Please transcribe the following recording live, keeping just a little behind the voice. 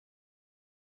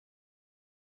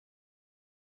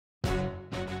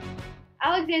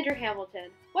Alexander Hamilton.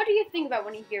 What do you think about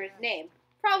when you hear his name?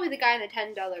 Probably the guy on the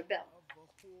 $10 bill.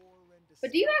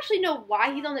 But do you actually know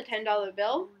why he's on the $10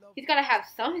 bill? He's got to have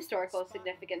some historical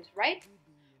significance, right?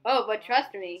 Oh, but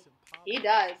trust me, he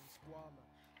does.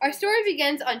 Our story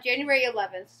begins on January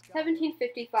 11th,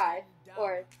 1755,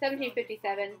 or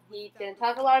 1757. He didn't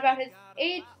talk a lot about his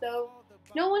age, so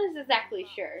no one is exactly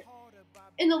sure.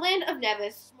 In the land of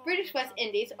Nevis, British West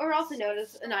Indies, or also known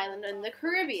as an island in the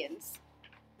Caribbean.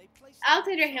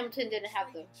 Alexander Hamilton didn't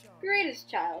have the greatest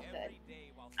childhood.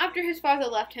 After his father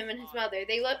left him and his mother,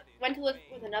 they went to live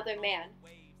with another man.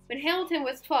 When Hamilton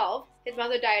was 12, his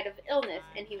mother died of illness,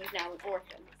 and he was now an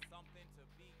orphan.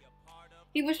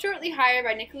 He was shortly hired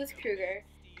by Nicholas Kruger,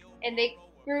 and they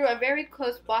grew a very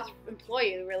close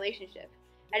boss-employee relationship.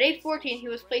 At age 14, he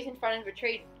was placed in front of a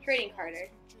trading carter.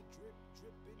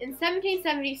 In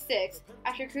 1776,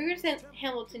 after Kruger sent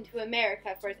Hamilton to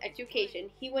America for his education,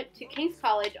 he went to King's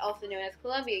College, also known as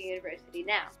Columbia University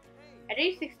now. At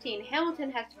age 16,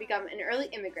 Hamilton has to become an early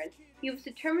immigrant. He was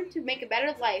determined to make a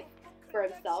better life for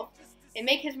himself and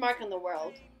make his mark on the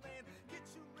world.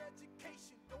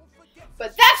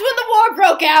 But that's when the war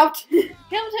broke out!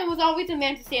 Hamilton was always a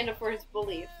man to stand up for his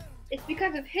beliefs. It's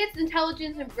because of his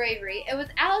intelligence and bravery, it was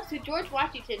Alex who George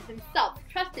Washington himself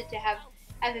trusted to have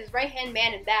as his right-hand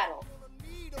man in battle.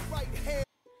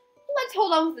 Let's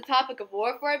hold on with the topic of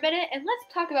war for a minute, and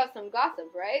let's talk about some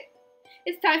gossip, right?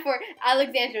 It's time for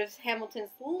Alexander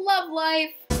Hamilton's love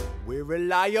life. We're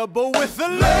reliable with the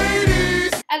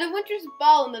ladies! At a winter's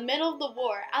ball in the middle of the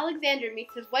war, Alexander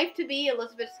meets his wife-to-be,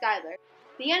 Elizabeth Schuyler.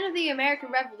 The end of the American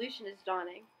Revolution is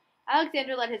dawning.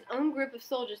 Alexander led his own group of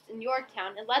soldiers in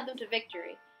Yorktown and led them to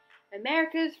victory.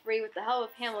 America is free with the help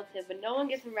of Hamilton, but no one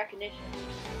gives him recognition.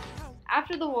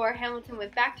 After the war, Hamilton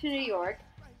went back to New York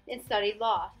and studied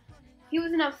law. He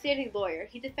was an outstanding lawyer.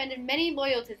 He defended many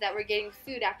loyalties that were getting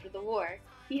sued after the war.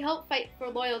 He helped fight for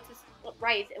loyalist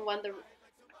rights and won the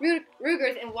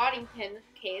Rugers and Waddington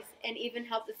case, and even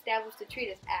helped establish the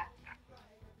Treaties Act.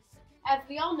 As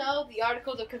we all know, the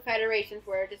Articles of Confederation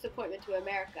were a disappointment to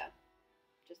America,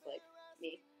 just like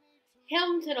me.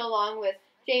 Hamilton, along with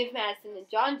James Madison and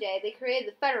John Jay, they created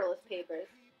the Federalist Papers.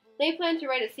 They planned to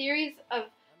write a series of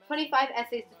 25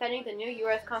 essays defending the new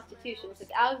U.S. Constitution, since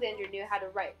Alexander knew how to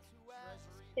write.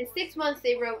 In 6 months,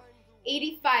 they wrote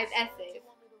 85 essays.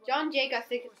 John Jay got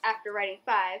sick after writing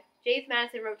 5. James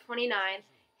Madison wrote 29.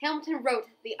 Hamilton wrote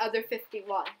the other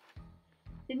 51.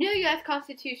 The new U.S.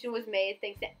 Constitution was made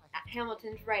thanks to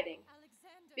Hamilton's writing.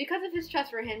 Because of his trust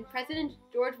for him, President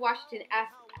George Washington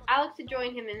asked Alex to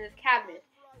join him in his cabinet.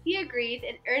 He agrees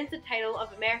and earns the title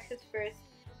of America's first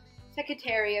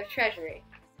Secretary of Treasury.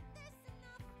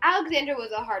 Alexander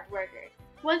was a hard worker.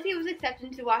 Once he was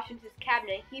accepted into Washington's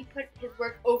cabinet, he put his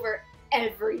work over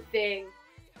everything.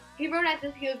 He wrote as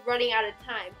if he was running out of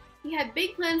time. He had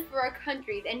big plans for our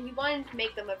country, and he wanted to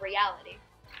make them a reality.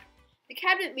 The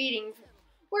cabinet meetings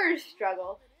were a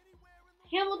struggle.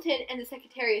 Hamilton and the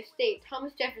Secretary of State,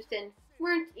 Thomas Jefferson,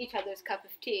 weren't each other's cup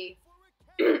of tea.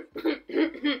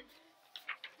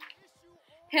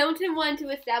 Hamilton wanted to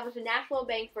establish a national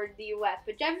bank for the U.S.,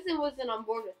 but Jefferson wasn't on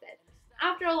board with it.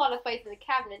 After a lot of fights in the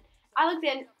cabinet,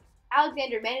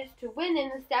 Alexander managed to win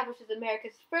and establishes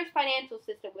America's first financial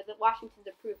system with Washington's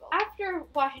approval. After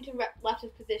Washington left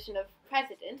his position of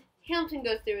president, Hamilton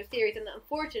goes through a series of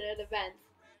unfortunate events.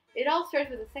 It all starts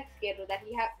with a sex scandal that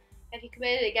he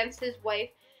committed against his wife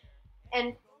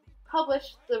and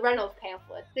published the Reynolds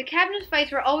pamphlet. The cabinet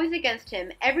fights were always against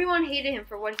him. Everyone hated him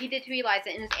for what he did to Eliza,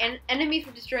 and his enemies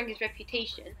were destroying his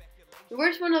reputation. The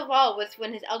worst one of all was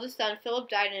when his eldest son, Philip,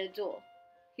 died in a duel.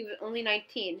 He was only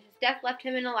 19. His death left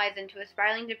him and Eliza into a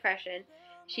spiraling depression.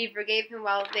 She forgave him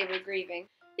while they were grieving.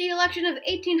 The election of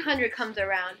 1800 comes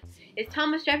around. It's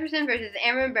Thomas Jefferson versus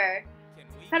Aaron Burr.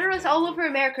 Federalists all over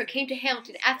America came to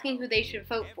Hamilton asking who they should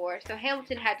vote for, so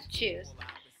Hamilton had to choose.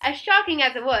 As shocking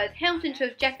as it was, Hamilton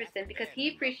chose Jefferson because he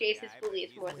appreciates his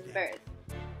beliefs more than Burr's.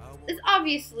 This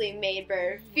obviously made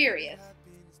Burr furious.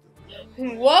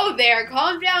 Whoa there,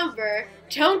 calm down, Burr.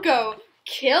 Don't go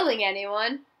killing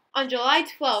anyone. On July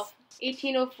 12,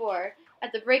 1804,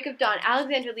 at the break of dawn,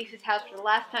 Alexander leaves his house for the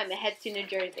last time and heads to New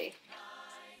Jersey.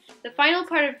 The final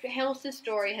part of Hamilton's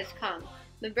story has come,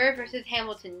 the Burr versus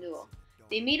Hamilton duel.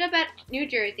 They meet up at New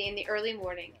Jersey in the early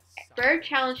morning. Burr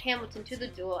challenged Hamilton to the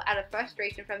duel out of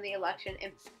frustration from the election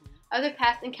and other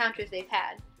past encounters they've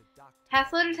had.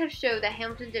 Past letters have showed that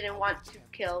Hamilton didn't want to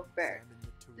kill Burr.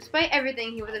 Despite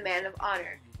everything, he was a man of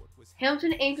honor.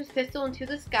 Hamilton aimed his pistol into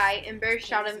the sky and Burr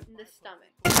shot him in the stomach.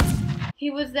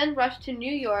 He was then rushed to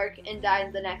New York and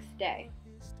died the next day.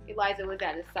 Eliza was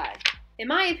at his side. In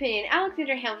my opinion,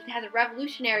 Alexander Hamilton has a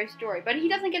revolutionary story, but he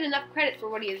doesn't get enough credit for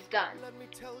what he has done.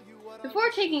 Before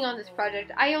taking on this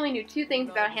project, I only knew two things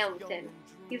about Hamilton.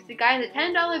 He was the guy in the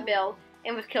 $10 bill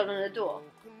and was killed in a duel.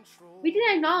 We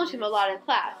didn't acknowledge him a lot in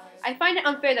class. I find it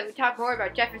unfair that we talk more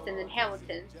about Jefferson than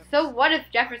Hamilton. So what if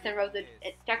Jefferson wrote the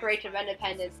Declaration of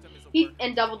Independence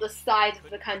and doubled the size of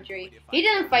the country? He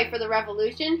didn't fight for the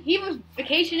Revolution. He was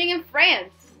vacationing in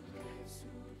France.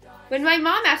 When my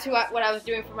mom asked me what I was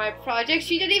doing for my project,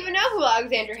 she didn't even know who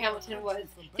Alexander Hamilton was.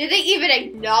 Did they even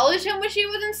acknowledge him when she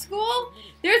was in school?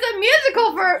 There's a musical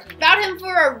about him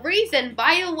for a reason.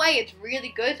 By the way, it's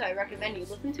really good, so I recommend you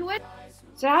listen to it.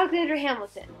 So Alexander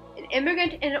Hamilton, an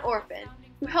immigrant and an orphan,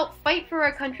 who helped fight for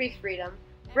our country's freedom,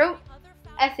 wrote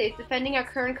essays defending our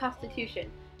current constitution,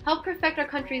 helped perfect our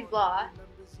country's law,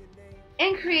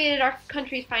 and created our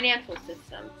country's financial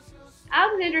system.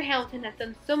 Alexander Hamilton has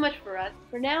done so much for us.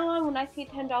 From now on, when I see a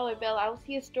 $10 bill, I will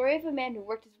see a story of a man who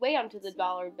worked his way onto the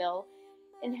dollar bill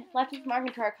and left his mark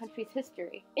into our country's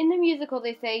history. In the musical,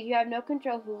 they say, "You have no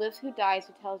control who lives, who dies,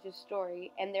 who tells your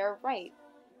story," and they're right.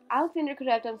 Alexander could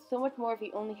have done so much more if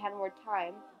he only had more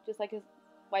time, just like his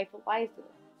wife Eliza.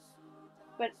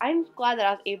 But I'm glad that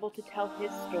I was able to tell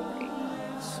his story.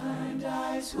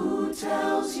 Who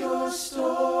tells your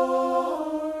story?